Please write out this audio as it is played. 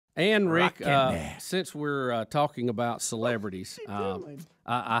And Rick, since we're talking about celebrities,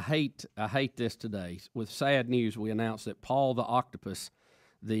 I hate this today. With sad news, we announced that Paul the Octopus,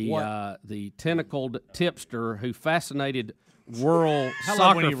 the tentacled tipster who fascinated world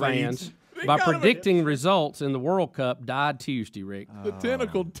soccer fans by predicting results in the World Cup, died Tuesday, Rick. The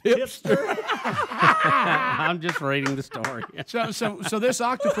tentacled tipster. I'm just reading the story. So this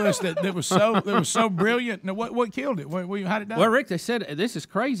octopus that was so brilliant. Now, what killed it? How did it die? Well, Rick, they said this is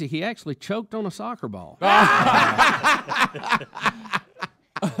crazy. He actually choked on a soccer ball. I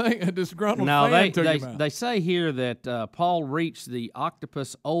think a disgruntled fan took him out. They say here that Paul reached the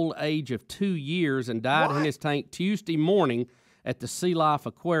octopus old age of 2 years and died in his tank Tuesday morning at the Sea Life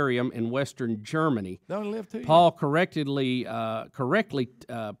Aquarium in western Germany. They only lived 2 years. Paul correctly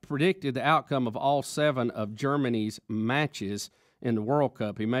predicted the outcome of all 7 of Germany's matches in the World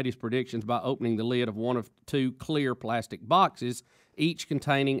Cup. He made his predictions by opening the lid of one of 2 clear plastic boxes, each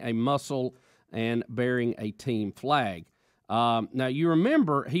containing a mussel and bearing a team flag. Now, you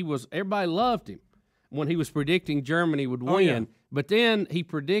remember everybody loved him when he was predicting Germany would win, but then he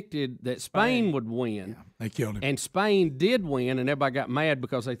predicted that Spain would win. Yeah, they killed him. And Spain did win, and everybody got mad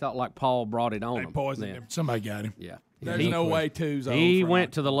because they thought like Paul brought it on them. They poisoned him. Somebody got him. Yeah. There's no way two's over. He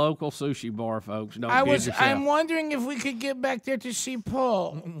went to the local sushi bar, folks. I'm wondering if we could get back there to see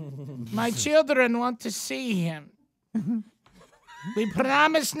Paul. My children want to see him. We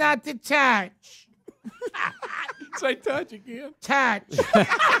promise not to touch. Say touch again. Touch.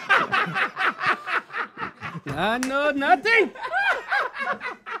 I know nothing.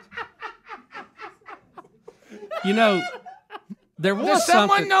 You know, there was Does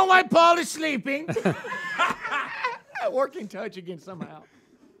someone know why Paul is sleeping? Working touch again somehow.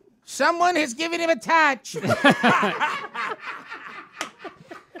 Someone has given him a touch.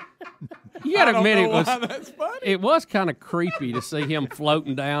 You got to admit that's funny. it was kind of creepy to see him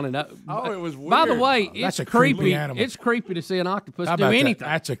floating down and up. Oh, it was weird. By the way, That's it's a creepy creepy. animal. It's creepy to see an octopus How do about anything.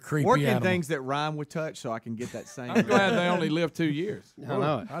 That's a creepy Working animal. things that rhyme with touch so I can get that same. I'm glad they only lived 2 years. I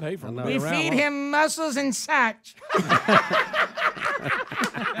know it. I'd hate for them to I be know. We around feed long. him mussels and such.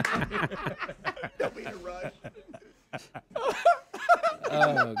 Don't be in a rush.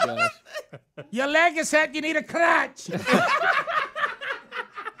 Oh gosh. Your leg is hurt. You need a crutch.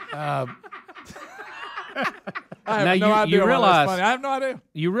 I have Now, no you idea why realize- that's funny. I have no idea.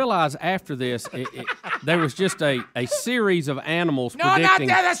 You realize after this, there was just a series of animals No, not predicting.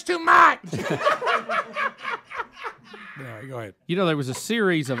 that. That's too much. Yeah, go ahead. You know, there was a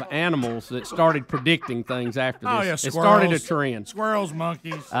series of animals that started predicting things after this. Oh, yeah, It started a squirrels. trend. Squirrels,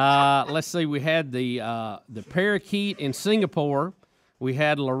 monkeys. Let's see. We had the parakeet in Singapore. We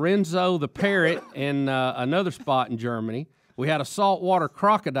had Lorenzo the parrot in another spot in Germany. We had a saltwater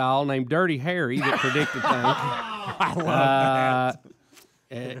crocodile named Dirty Harry that predicted things. I love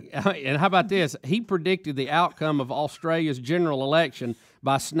that. And how about this? He predicted the outcome of Australia's general election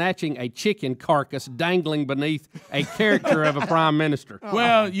by snatching a chicken carcass dangling beneath a character of a prime minister.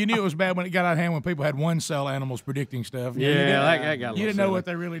 Well, you knew it was bad when it got out of hand when people had one-cell animals predicting stuff. Yeah, that got a You little didn't know silly. what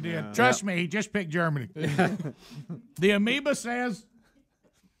they really did. Trust me, he just picked Germany. The amoeba says,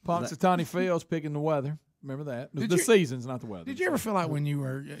 Punxsutawney Phil's picking the weather. Remember that? Did The you- seasons, not the weather. did you ever feel like when you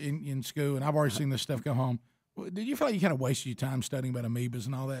were in school, and I've already seen this stuff come home, did you feel like you kind of wasted your time studying about amoebas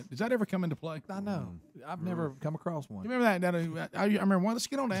and all that? Does that ever come into play? I know. I've never come across one. You remember that? I remember one. Let's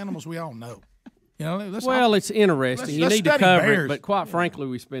get on to animals we all know. You know, let's Well, it's interesting. You let's need to study cover bears. it, but quite frankly,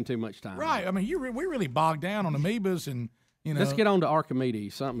 we spend too much time. right. I mean, we really bogged down on amoebas, and you know. Let's get on to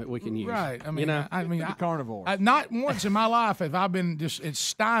Archimedes, something that we can use. right. I mean, you know, I mean, The carnivore. not once in my life have I been just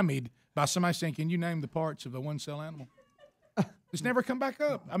stymied by somebody saying, "Can you name the parts of a one-cell animal?" It's never come back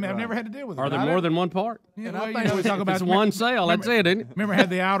up. I mean, I've never had to deal with it. are there more than one part? Yeah, And I well, you think know, we talk about It's one cell. That's it, isn't it? Remember, it had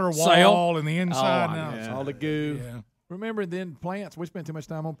the outer wall Cell? and the inside. Oh, now. Yeah. All the goo. Yeah. Remember then plants? We spent too much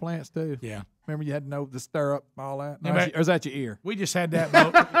time on plants too. Yeah. Remember you had to know the stirrup, all that? No, Yeah, but- or is that your ear? We just had that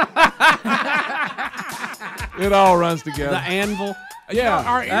boat. It all runs together. The anvil. yeah,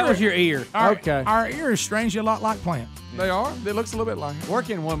 Our That ear- was your ear. Our, Okay. Our ear is strangely a lot like plant. they are. It looks a little bit like it. Work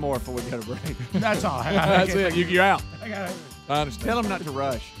in one more before we go to break. That's all. That's it. You're out. I got I understand. Tell them not to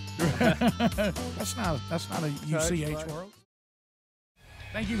rush. That's not a UCH world.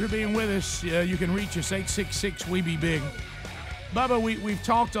 Thank you for being with us. You can reach us 866-WE-BE-BIG. Bubba, we've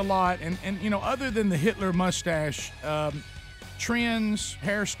talked a lot, and you know, other than the Hitler mustache, trends,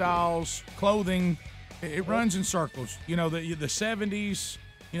 hairstyles, clothing, it runs in circles. You know, the 70s,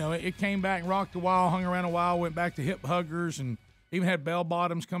 you know, it came back and rocked a while, hung around a while, went back to hip huggers, and even had bell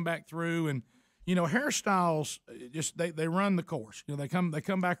bottoms come back through. And hairstyles just they run the course. They come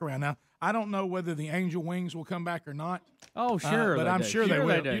back around. Now I don't know whether the angel wings will come back or not. Oh, sure, but I'm sure they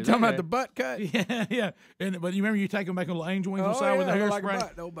will. You talking about the butt cut? Yeah. But you remember you take them back a little angel wings on the side with the hairspray.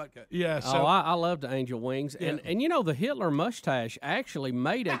 Like the old butt cut. Yeah. So I love the angel wings, and the Hitler mustache actually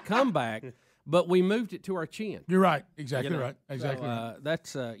made a comeback. But we moved it to our chin. You're right. Exactly right. Exactly. So,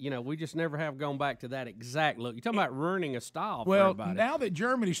 that's we just never have gone back to that exact look. You're talking about ruining a style. Well, for everybody. now that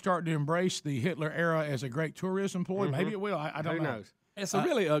Germany's starting to embrace the Hitler era as a great tourism ploy, maybe it will. I don't know. Who knows? It's a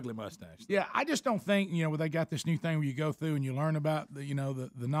really ugly mustache. Yeah, I just don't think where they got this new thing where you go through and you learn about the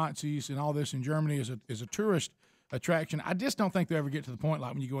Nazis and all this in Germany as a tourist attraction. I just don't think they'll ever get to the point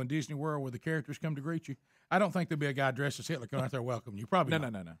like when you go in Disney World where the characters come to greet you. I don't think there'll be a guy dressed as Hitler coming out there welcoming you. Probably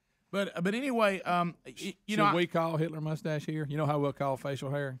No. But anyway, Should we call Hitler mustache here? You know how we'll call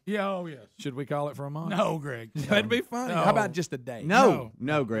facial hair? Yeah, oh yes. Should we call it for a month? No, Greg. That'd be funny. No. How about just a day? No,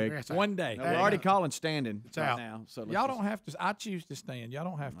 Greg. That's out. One day. No, we're already calling standing right out. now. So Y'all don't have to. I choose to stand. Y'all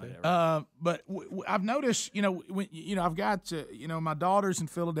don't have to. But I've noticed, I've got, my daughter's in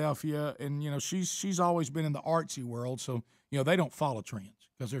Philadelphia, and she's always been in the artsy world, so they don't follow trends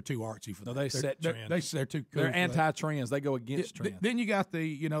because they're too artsy for them. they set trends. They're too cool. They're for that. anti-trends. They go against trends. Then you got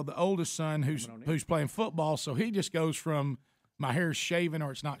the oldest son who's playing football, so he just goes from my hair's shaven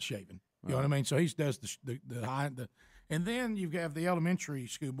or it's not shaven. You know what I mean? So he does the high and then you have the elementary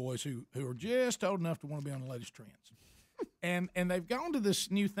school boys who are just old enough to want to be on the latest trends. And they've gone to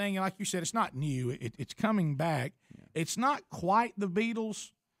this new thing, and like you said, it's not new. It's coming back. Yeah. It's not quite the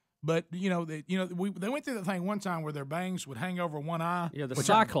Beatles. But they went through that thing one time where their bangs would hang over one eye. Yeah, the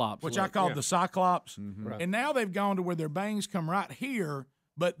Cyclops, which I called the Cyclops. Mm-hmm. Right. And now they've gone to where their bangs come right here,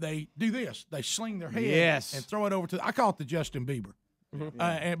 but they do this: they sling their head and throw it over to. I call it the Justin Bieber.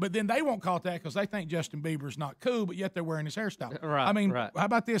 Mm-hmm. But then they won't call it that because they think Justin Bieber's not cool, but yet they're wearing his hairstyle. Right. I mean, right. How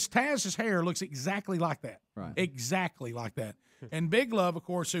about this? Taz's hair looks exactly like that. Right. Exactly like that. And Big Love, of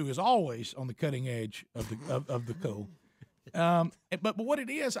course, who is always on the cutting edge of the cool. But what it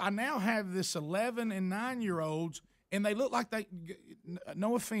is, I now have this 11 and 9-year-olds, and they look like they.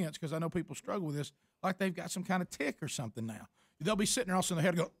 No offense, because I know people struggle with this, like they've got some kind of tick or something now. They'll be sitting there, all of a sudden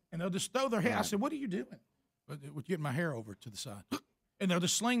their head go, and they'll just throw their head. Right. I said, "What are you doing?" With getting my hair over to the side. And they'll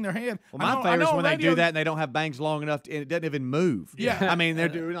just sling their head. Well, my favorite is when they do that and they don't have bangs long enough, and it doesn't even move. Yeah. I mean, they're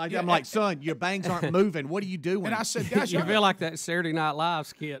doing like, I'm like, son, your bangs aren't moving. What are you doing? And I said, guys, you feel like that Saturday Night Live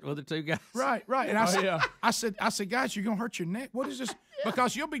skit with the two guys. Right. And I said, guys, you're going to hurt your neck. What is this?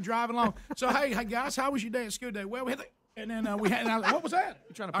 Because you'll be driving along. So, hey, guys, how was your day at school today? Well, we had and then we had, and I was like, what was that?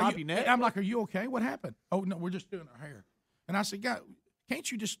 You trying to pop your neck? I'm like, are you okay? What happened? Oh, no, we're just doing our hair. And I said, God,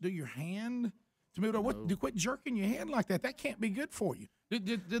 can't you just do your hand? To move to quit jerking your head like that. That can't be good for you.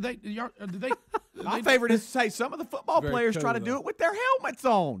 Did they? My favorite is to say some of the football players try to do it with their helmets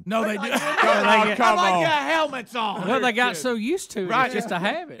on. No, they do. I got helmets on. Well, they got so used to it, it's just a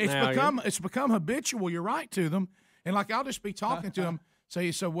habit. It's become habitual. You're right to them, and like I'll just be talking to them.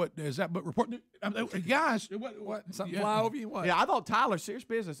 Say, so what is that? But report, guys, what something fly over you? What? Yeah, I thought Tyler, serious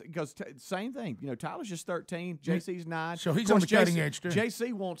business, because same thing. Tyler's just 13, JC's 9. So he's on the cutting edge too.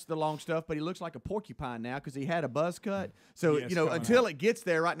 JC wants the long stuff, but he looks like a porcupine now because he had a buzz cut. So until it gets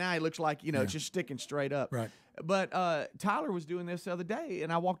there, right now he looks like it's just sticking straight up. Right. But Tyler was doing this the other day,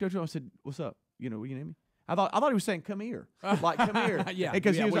 and I walked over to him and said, "What's up? Will you need me?" I thought he was saying, "Come here," like come here. Yeah.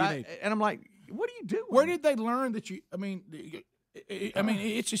 Because he was, and I'm like, "What are you doing?" Where did they learn that you? I mean,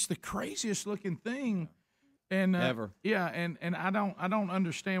 it's just the craziest looking thing, and ever. Yeah, and I don't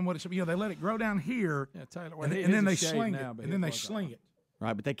understand what it's. They let it grow down here, Taylor, and then they sling it, and then they sling it.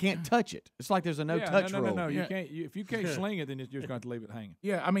 Right, but they can't touch it. It's like there's a no-touch rule. No. You can't. If you can't sling it, then you're just going to leave it hanging.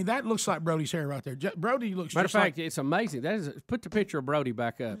 Yeah, I mean that looks like Brody's hair right there. Brody looks. Matter of fact, like, it's amazing. That is. Put the picture of Brody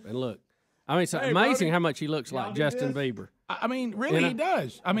back up and look. I mean, it's amazing Brody, how much he looks like Justin Bieber. I mean, really, he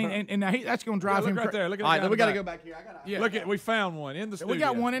does. I mean, and now that's going to drive him right there. Look at all right, we got to go back here. Look at. We found one in the studio. We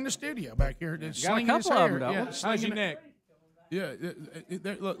got one in the studio back here. Got a couple of them, though. How's your neck? Yeah,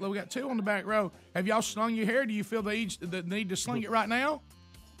 look, we got 2 on the back row. Have y'all slung your hair? Do you feel the need to sling it right now?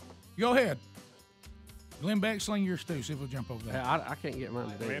 Go ahead. Glenn Beck, sling yours too. See if we'll jump over there. I can't get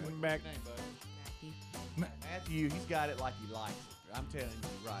mine to do it. Glenn Beck. Matthew, he's got it like he likes it. I'm telling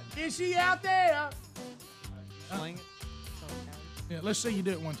you, right. Is he out there? Sling it. Yeah, let's see you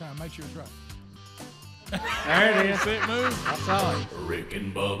do it one time. Make sure it's right. There it is. It moves. I saw it. Rick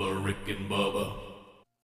and Bubba, Rick and Bubba.